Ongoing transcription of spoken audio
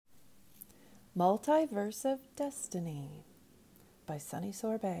Multiverse of Destiny by Sunny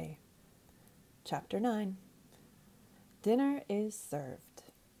Sorbet. Chapter 9. Dinner is served.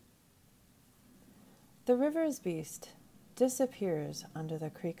 The river's beast disappears under the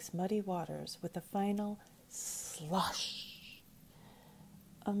creek's muddy waters with a final slosh.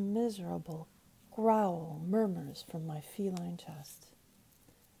 A miserable growl murmurs from my feline chest.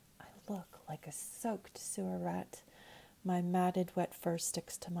 I look like a soaked sewer rat. My matted wet fur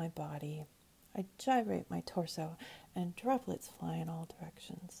sticks to my body. I gyrate my torso, and droplets fly in all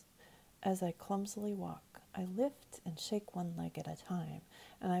directions. As I clumsily walk, I lift and shake one leg at a time,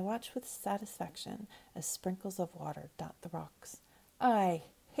 and I watch with satisfaction as sprinkles of water dot the rocks. I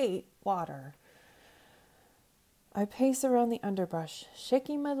hate water. I pace around the underbrush,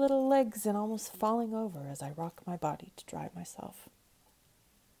 shaking my little legs and almost falling over as I rock my body to dry myself.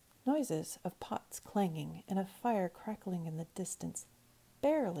 Noises of pots clanging and a fire crackling in the distance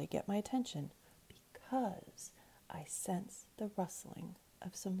barely get my attention because I sense the rustling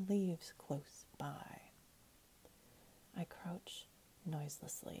of some leaves close by. I crouch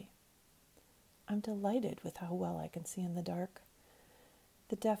noiselessly. I'm delighted with how well I can see in the dark.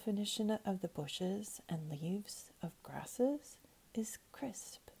 The definition of the bushes and leaves of grasses is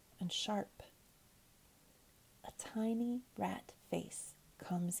crisp and sharp. A tiny rat face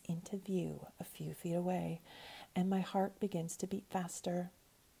comes into view a few feet away, and my heart begins to beat faster.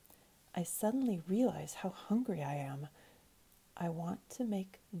 I suddenly realize how hungry I am. I want to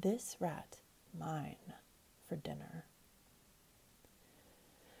make this rat mine for dinner.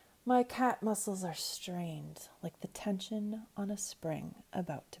 My cat muscles are strained like the tension on a spring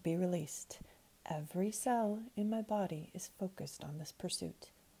about to be released. Every cell in my body is focused on this pursuit.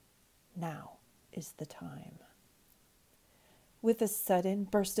 Now is the time. With a sudden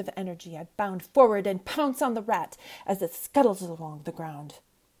burst of energy, I bound forward and pounce on the rat as it scuttles along the ground.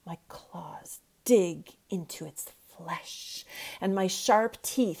 My claws dig into its flesh, and my sharp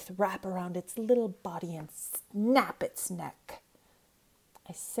teeth wrap around its little body and snap its neck.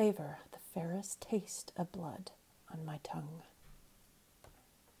 I savor the fairest taste of blood on my tongue.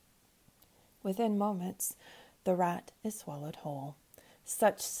 Within moments, the rat is swallowed whole.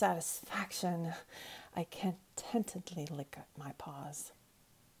 Such satisfaction! I contentedly lick at my paws.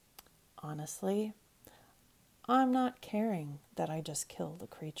 Honestly, I'm not caring that I just killed a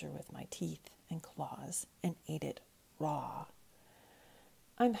creature with my teeth and claws and ate it raw.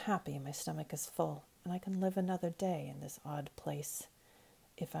 I'm happy my stomach is full and I can live another day in this odd place.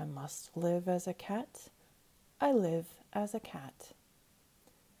 If I must live as a cat, I live as a cat.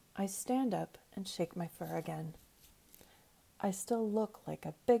 I stand up and shake my fur again. I still look like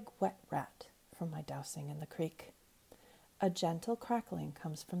a big wet rat from my dousing in the creek. A gentle crackling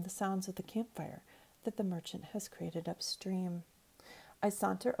comes from the sounds of the campfire that the merchant has created upstream. I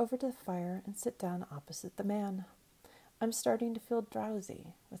saunter over to the fire and sit down opposite the man. I'm starting to feel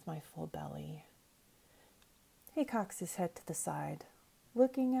drowsy with my full belly. He cocks his head to the side,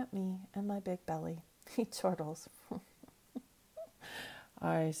 looking at me and my big belly. He chortles.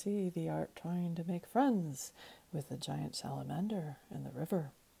 I see thee art trying to make friends with the giant salamander in the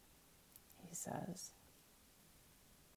river, he says.